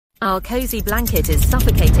Our cozy blanket is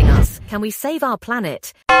suffocating us. Can we save our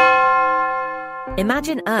planet?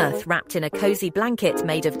 Imagine Earth wrapped in a cozy blanket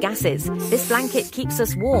made of gases. This blanket keeps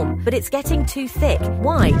us warm, but it's getting too thick.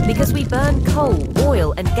 Why? Because we burn coal,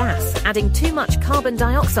 oil, and gas, adding too much carbon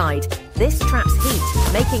dioxide. This traps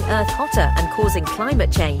heat, making Earth hotter and causing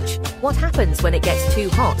climate change. What happens when it gets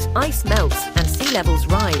too hot? Ice melts and sea levels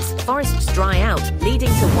rise. Forests dry out, leading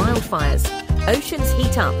to wildfires. Oceans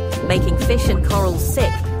heat up, making fish and corals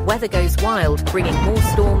sick. Weather goes wild, bringing more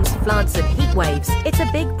storms, floods, and heat waves. It's a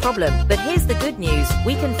big problem, but here's the good news.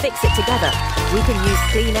 We can fix it together. We can use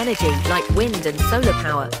clean energy like wind and solar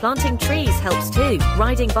power. Planting trees helps too.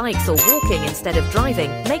 Riding bikes or walking instead of driving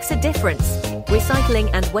makes a difference. Recycling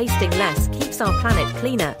and wasting less keeps our planet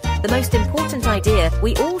cleaner. The most important idea,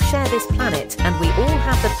 we all share this planet and we all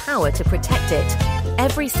have the power to protect it.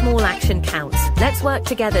 Every small action counts. Let's work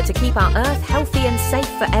together to keep our Earth healthy and safe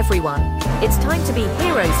for everyone. It's time to be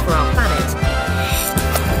heroes for our planet.